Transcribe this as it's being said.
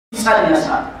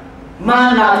ይጸነሳል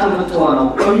ማናት የምትሆነው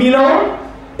የሚለው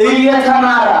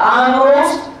እየተማረ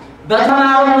አእምሮስ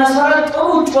በተማረው መሰረት ጥሩ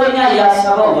ጮኛ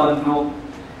ያሰበው ወንድ ነው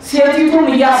ሴቲቱም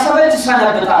እያሰበች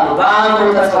ሰነበታሉ በአእምሮ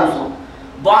ተጸንሶ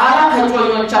በኋላ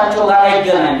ከጮኞቻቸው ጋር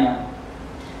ይገናኛሉ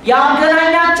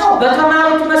ያገናኛቸው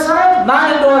በተማሩት መሰረት ማን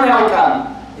እንደሆነ ያውቃሉ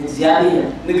እግዚአብሔር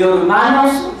ንገሩ ማን ነው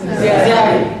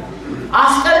እግዚአብሔር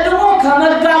አስቀድሞ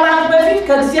ከመጋባት በፊት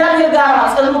ከእግዚአብሔር ጋር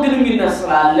ጽኑ ግንኙነት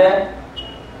ስላለ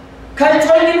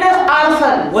ከጮኝነት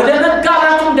አልፈን ወደ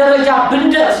መጋባቱ ደረጃ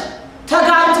ብንደርስ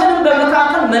ተጋብተን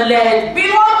በመካከል መለያየት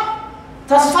ቢኖር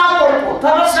ተስፋ ቆርጦ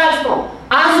ተበሳጭቶ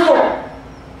አዝኖ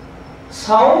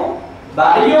ሰው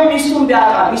ባልየው ሚስቱን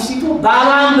ቢያጣ ሚስቱ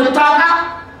ባሏን ብታጣ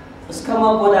እስከ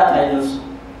መጎዳት አይደርሱ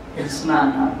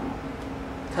እስማናል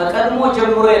ከቀድሞ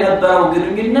ጀምሮ የነበረው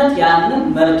ግንኙነት ያንን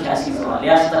መልክ ያስይዘዋል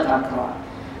ያስተካክለዋል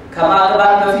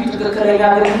ከማግባት በፊት ትክክለኛ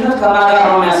ግንኙነት ከማጋር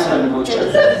ነው የሚያስፈልገው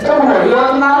ጥሩ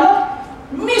ህይወት ማለት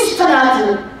ሚስት ናት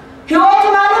ህይወት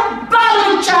ማለት ባል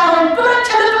ብቻ ነው ብቻ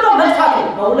መጥፋት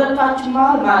በሁለታችን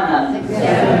መሃል ማን አለ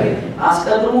እግዚአብሔር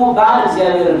አስቀድሞ ባል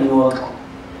እግዚአብሔርን ይወቀው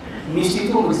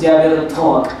ሚስቱም እግዚአብሔርን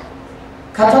ተወቅ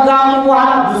ከተጋሙ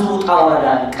በኋላ ብዙ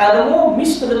ጣወዳል ቀድሞ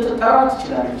ሚስት ልትጠራ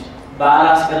ትችላለች ባል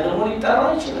አስቀድሞ ሊጠራ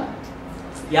ይችላል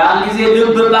ያን ጊዜ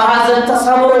ልብ በሐዘን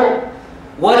ተሰብሮ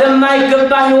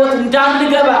ወደማይገባ ህይወት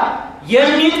እንዳንገባ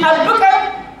የሚጠብቀን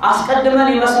አስቀድመን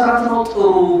የመሰረትነው ጥሩ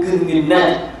ግንኙነት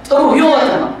ጥሩ ህይወት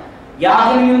ነው ያ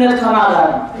ግንኙነት ከማጋር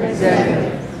ነው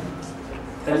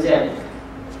እግዚአብሔር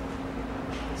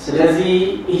ስለዚህ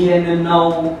ይሄንን ነው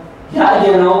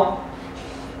ያየነው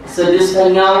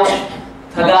ስድስተኛው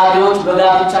ተጋቢዎች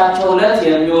በጋብቻቸው ዕለት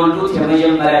የሚወልዱት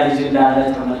የመጀመሪያ ልጅ እንዳለ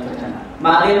ተመልክተናል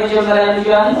ማን የመጀመሪያ ልጅ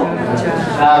ያለው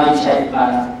ጋብቻ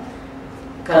ይባላል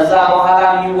ከዛ በኋላ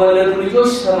የሚወለዱ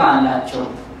ልጆች ስም አላቸው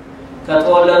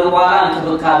ከተወለዱ በኋላ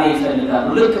እንክብካቤ ይፈልጋሉ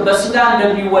ልክ በስጋ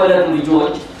እንደሚወለዱ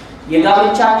ልጆች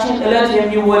የጋብቻችን ዕለት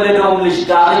የሚወለደው ልጅ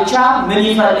ጋብቻ ምን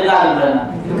ይፈልጋል ብለናል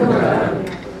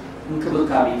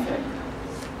እንክብካቤ ይፈልጋል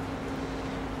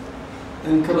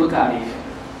እንክብካቤ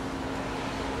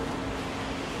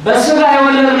በስጋ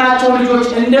የወለድናቸው ልጆች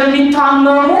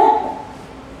እንደሚታመሙ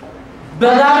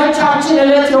በጋብቻችን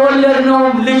ዕለት የወለድነው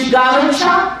ልጅ ጋብቻ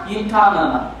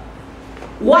ይታመማል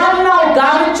ዋናው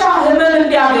ጋብቻ ህመም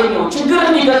እንዲያገኘው ችግር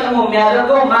እንዲገጥመው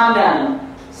የሚያደርገው ማን ያለው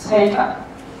ሰይጣን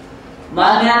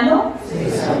ማን ያለው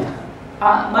ሰይጣን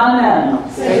ማን ያለው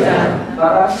ሰይጣን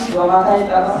በራሱ በማታ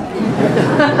ይጣላል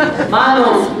ማን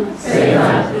ነው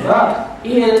ሰይጣን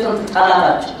ይሄ ጥንት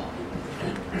ጠላታችን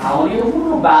አሁን ይሁሉ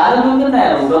በአለም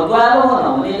እንናየው በጓለው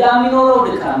ነው ሌላ የሚኖረው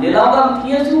ድካም ሌላው ጋር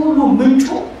የዚህ ሁሉ ምንጩ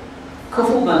ክፉ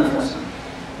መንፈስ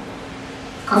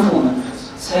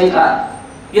ሰይጣን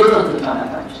የጥንት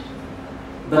ጠላታችን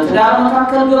በትዳር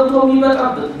መካከል ገብቶ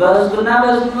የሚመጣበት በህዝብና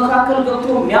በህዝብ መካከል ገብቶ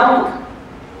የሚያውቅ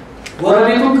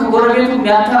ጎረቤቱን ከጎረቤቱ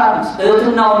የሚያተራምስ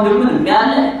እህትና ወንድምን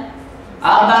የሚያለ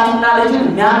አባትና ልጅን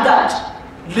የሚያጋጭ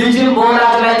ልጅን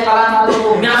በወላጅ ላይ ጠላት አድርጎ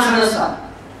የሚያስነሳ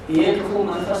ይሄ ክፉ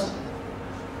መንፈስ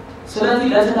ስለዚህ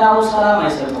ለትዳሩ ሰላም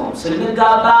አይሰጠውም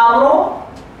ስንጋባ አብሮ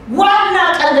ዋና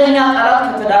ቀንደኛ ጠላት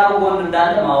ከትዳሩ ጎን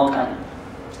እንዳለ ማወቅ አለ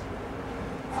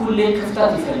ሁሌ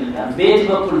ክፍተት ይፈልጋል ቤት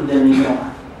በኩል እንደሚገባ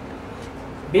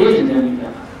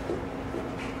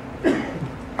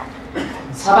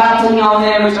ሰባተኛው ነው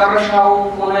የመጨረሻው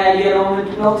ሆነ ያየነው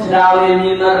ምንድነው ትዳሩ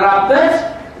የሚመራበት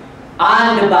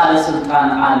አንድ ባለስልጣን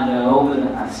አለው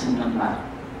ብለናል ስንማር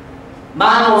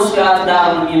ማነው እሱ ያ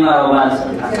ትዳሩን የሚመራው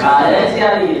ባለስልጣን ካለ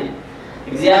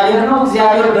እግዚአብሔር ነው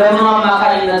እግዚአብሔር በምን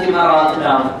አማካኝነት ይመራዋል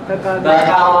ትዳሩ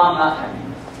በቃሉ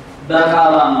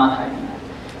አማካኝነት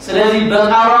ስለዚህ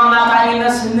በቃሉ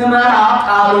አማካኝነት ስንመራ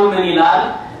ቃሉ ምን ይላል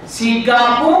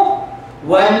ሲጋቡ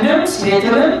ወንድም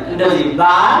ሴትም እንደዚህ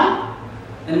ባል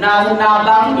እናትና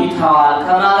አባቱን ይተዋል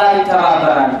ከማጋር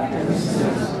ይተባበራል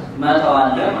መተዋል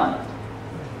ማለት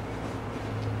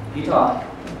ይተዋል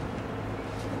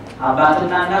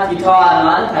አባትና እናት ይተዋል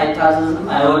ማለት አይታዘዝም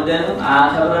አይወደንም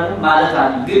አያከብረንም ማለት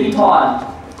አይደለም ግን ይተዋል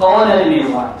ከሆነ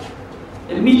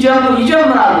ነው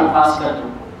ይጀምራሉ ፓስከቱ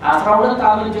 12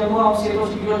 አመት ጀምሮ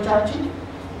ሴቶች ልጆቻችን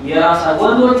የራሳቸው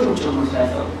ወንዶችም ጭምር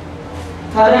ሳይቀሩ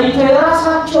ተለይተው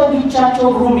የራሳቸው ብቻቸው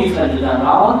ሩም ይፈልጋሉ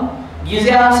አሁን ጊዜ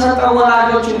ያሰጠው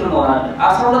ወላጆች እንኖራለን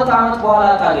 12 አመት በኋላ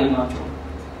ታገኛቸው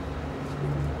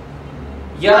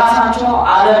የራሳቸው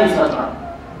ዓለም ይፈጥራሉ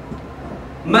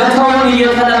መተውን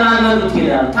እየተለማመዱት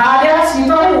ይላል ታዲያ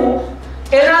ሲተው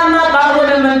ጤናማ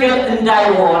ባልሆነ መንገድ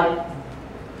እንዳይሆን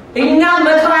እኛ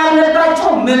መተው ያለባቸው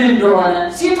ምን እንደሆነ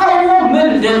ሲተው ምን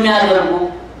እንደሚያደርጉ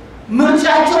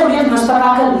ምርጫቸው እንዴት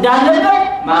መስተካከል እንዳለበት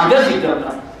ማገዝ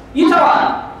ይገባል ይተዋል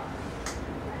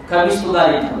ከሚስቱ ጋር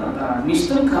ይተባበራል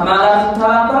ሚስቱም ከማጋር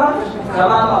ተባበራለች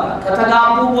ከማጋር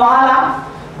ከተጋቡ በኋላ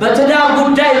በትዳር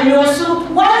ጉዳይ የሚወስኑት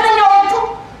ዋነኛዎቹ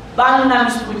ባልና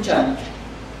ሚስቱ ብቻ ናቸው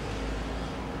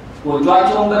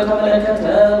ወጇቸውን በተመለከተ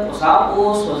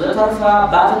ቁሳቁስ ወዘተርፋ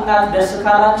ባትና ደስ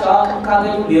ካላቸው አቅም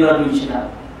ካገኙ ሊረዱ ይችላል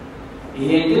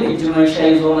ይሄ ግን እጅ መንሻ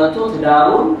ይዞ መጥቶ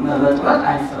ትዳሩን መበጥበጥ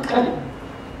አይፈቀድም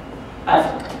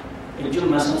እጁን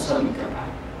መሰብሰብ ይገባል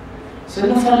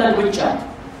ስንፈለግ ብቻ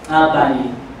አባዬ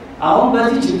አሁን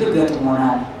በዚህ ችግር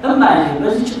ገጥሞናል እማዬ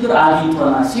በዚህ ችግር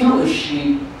አግኝቶናል ሲሉ እሺ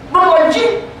ብሎጂ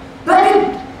በግድ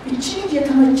እቺ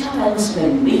የተመቻት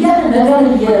አይመስለኝም እያለ ነገር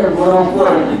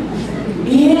እየወረወረልኝ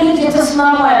ይሄ ልጅ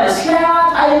የተስማማ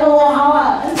ያለስያት አይነው ሀዋ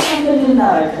እንዴት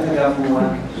ተጋቡዋ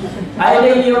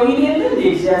አይለየው ይሄን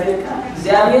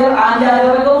እግዚአብሔር አንድ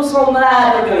ያደረገው ሰው ምን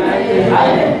ያደርገው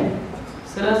አይደል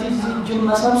ስለዚህ እጅን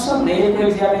መሰብሰብ ነው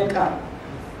የእግዚአብሔር ቃል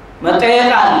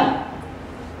መጠየቃል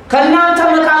ከናንተ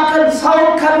መካከል ሰው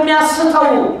ከሚያስተው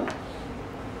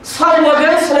ሰው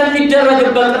ወገን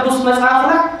ስለሚደረግበት ቅዱስ መጽሐፍ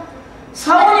ላይ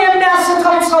ሰው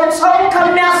የሚያስተው ሰው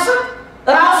ከሚያስት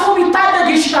ራሱ ቢታደግ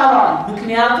ይሻላል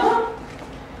ምክንያቱም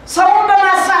ሰው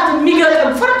በማሳት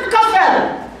የሚገጥም ፍርድ ከፍ ያለ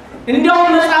እንደው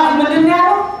መጽሐፍ ምንድን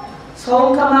ያለው ሰው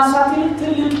ከማሳት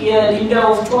ትልቅ የድንጋይ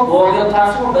ወፍጮ በወገብ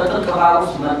ታስሮ በጥልቅ ባህር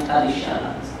ውስጥ መጣል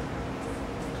ይሻላል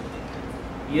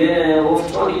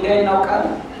የወፍጮ ድንጋይ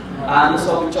እናውቃለን አንድ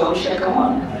ሰው ብቻውን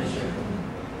ይሸከማል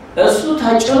እሱ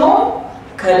ተጭኖ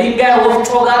ከድንጋይ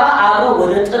ወፍጮ ጋር አብሮ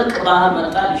ወደ ጥልቅ ባህር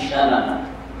መጣል ይሻላል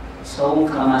ሰው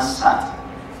ከማሳት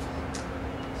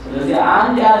ስለዚህ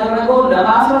አንድ ያደረገው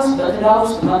ለማፍረስ በትዳር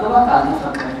ውስጥ መግባት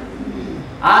አልተፈቀደም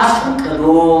አስፈቅዶ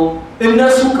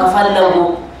እነሱ ከፈለጉ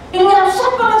እኛም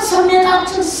ሰበረ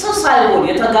ስሜታችን ስሳይሆን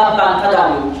የተጋባን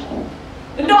ተጋቢዎች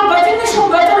እንደው በትንሹ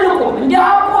በትልቁ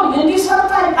እንዲያውቁ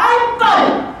እንዲሰርታል አይባል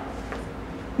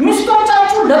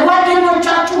ሚስቶቻችሁ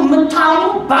ለጓደኞቻችሁ ምታሙ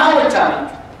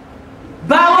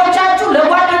ባሎቻችሁ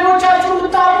ለጓደኞቻችሁ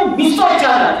ምታሙ ሚስቶች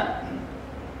አላችሁ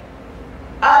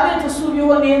አቤት እሱ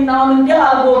ቢሆን የናውን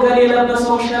እንዲያርጎ ገሬ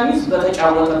ለበሰው ሸሚዝ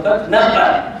በተጫወተበት ነበር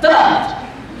ትላለች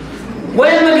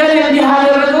ወይም ገሬ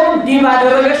እንዲያደረገው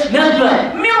እንዲባደረገሽ ነበር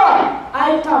ሚሆን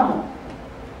አይታሙ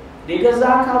ለገዛ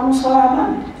ካሉ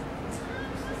ሰላማን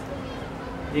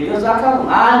ለገዛ ካሉ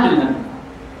አንድ ነው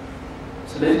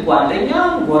ስለዚህ ጓደኛው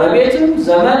ጎረቤትም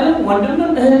ዘመድም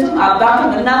ወንድምም እህትም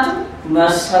አባትም እናትም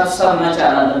መሰብሰብ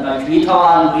መቻል አለባችሁ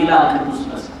ይተዋሉ ይላል ቅዱስ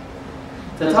መጽሐፍ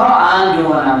ተታው አንድ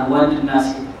ይሆናል ወንድና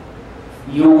ሴት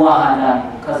ይዋሃዳሉ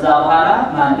ከዛ በኋላ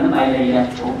ማንም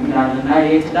አይለያቸውም ይላልና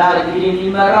የትዳር ግዴ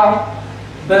የሚመራው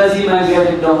በዚህ መንገድ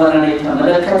እንደሆነ ነው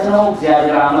የተመለከተው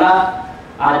እግዚአብሔር አምላክ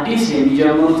አዲስ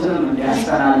የሚጀምሩትንም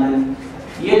እንዲያስተናልን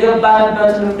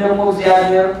የገባንበትንም ደግሞ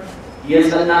እግዚአብሔር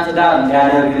የጸና ትዳር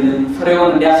እንዲያደርግልን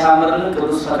ፍሬውን እንዲያሳምርልን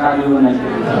ቅዱስ ፈቃዱ ይሁንልን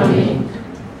አሜን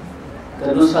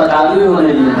ቅዱስ ፈቃዱ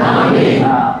ይሁንልን አሜን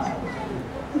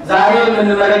ዛሬ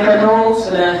የምንመለከተው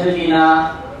ስለ ህሊና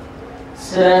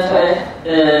ስለ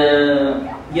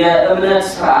የእምነት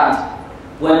ስርዓት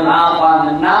ወይም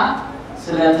አቋምና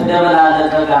ስለ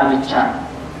ተደበላለቀ ጋብቻ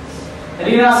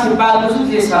ህሊና ሲባል ብዙ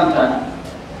ጊዜ ሰምተናል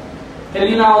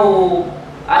ህሊናው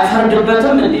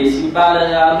አይፈርድበትም እንዴ ሲባል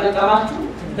አልገጠማችሁ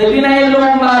ህሊና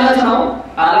የለውም ማለት ነው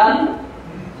አላል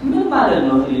ምን ማለት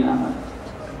ነው ህሊና ማለት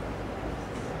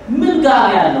ምን ጋር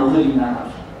ያለው ህሊና ነው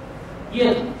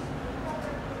የት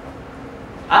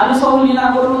አንድ ሰው ህሊና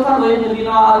ቆርጦታል ወይ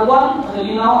ህሊናው አልቋል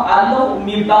ህሊናው አለው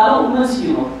የሚባለው ምን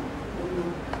ሲሆን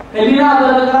ህሊና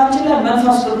በነገራችን ላይ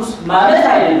መንፈስ ቅዱስ ማለት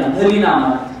አይደለም ህሊና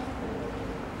ማለት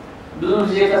ብዙ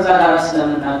ጊዜ ከዛ ጋር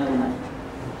ስለምናገናኝ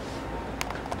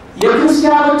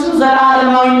የክርስቲያኖችን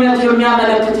ዘላለማዊነት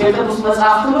የሚያመለክት የቅዱስ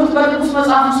መጽሐፍ ትምህርት በቅዱስ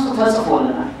መጽሐፍ ውስጥ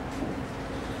ተጽፎልናል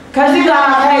ከዚህ ጋር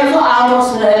ታይቶ አብሮ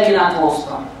ስለ ህሊና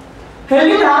ተወስቷል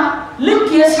ህሊና ልክ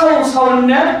የሰው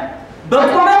ሰውነት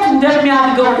በቁመት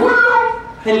እንደሚያድገው ሁሉ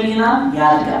ህሊና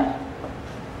ያድጋል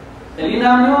ህሊና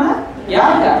ምን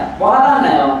ያድጋል በኋላ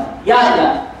ነው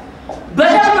ያድጋል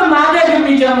በደንብ ማደግ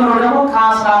የሚጀምረው ደግሞ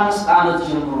ከ15 ዓመት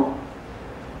ጀምሮ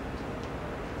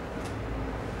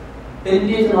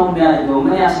እንዴት ነው የሚያድገው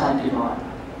ምን ያሳድገዋል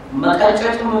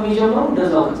መቀጨጭም የሚጀምረው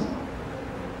እንደዛው ነው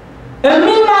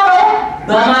የሚማረው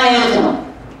በማየት ነው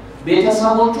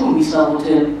ቤተሰቦቹ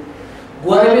የሚሰሩትን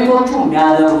ጎረቤቶቹ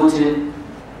የሚያደርጉትን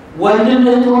ወንድም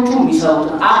እህቶቹ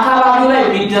የሚሰሩትን አካባቢው ላይ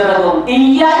የሚደረገው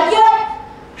እያየ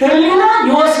ህሊና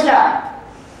ይወስዳል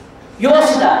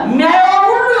የሚያየው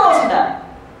ሁሉ ይወስዳል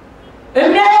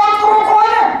የሚያየው ጥሩ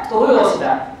ከሆነ ጥሩ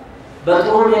ይወስዳል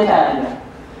በጥሩ ሁኔታ ያደርጋል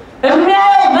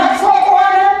የሚያየው መጥፎ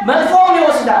ከሆነ መጥፎውን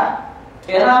ይወስዳል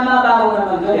ጤናማ ባልሆነ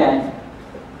መንገድ ያለ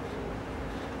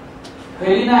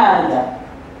ህሊና ያደርጋል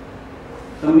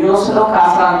የሚወስደው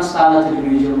ከ15 ዓመት ዕድሜ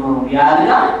ጀምሮ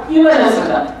ያድጋል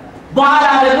ይበለጽጋል በኋላ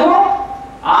ደግሞ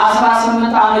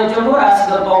 18 ዓመት ጀምሮ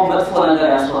ያስገባው መጥፎ ነገር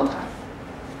ያስወጣል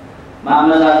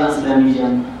ማመዛዘን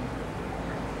ስለሚጀምር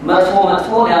መጥፎ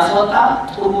ያስወጣል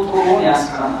ጥሩ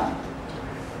ያስቀራል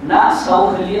እና ሰው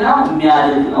ህሊናው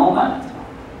የሚያድግ ነው ማለት ነው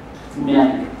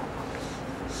የሚያድግ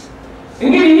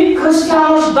እንግዲህ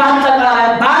ክርስቲያኖች በአጠቃላይ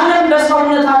ባለን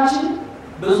በሰውነታችን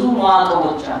ብዙ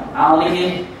መዋቅሮች አሉ አሁን ይሄ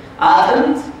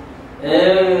አጥንት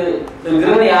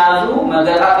እግርን ያዙ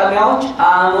መገጣጠሚያዎች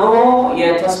አእምሮ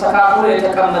የተስተካከሉ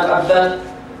የተቀመጠበት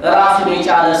ራሱን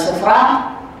የቻለ ስፍራ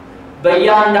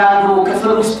በእያንዳንዱ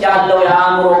ክፍል ውስጥ ያለው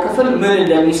የአእምሮ ክፍል ምን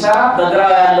እንደሚሰራ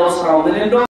በግራው ያለው ስራው ምን እንደሆነ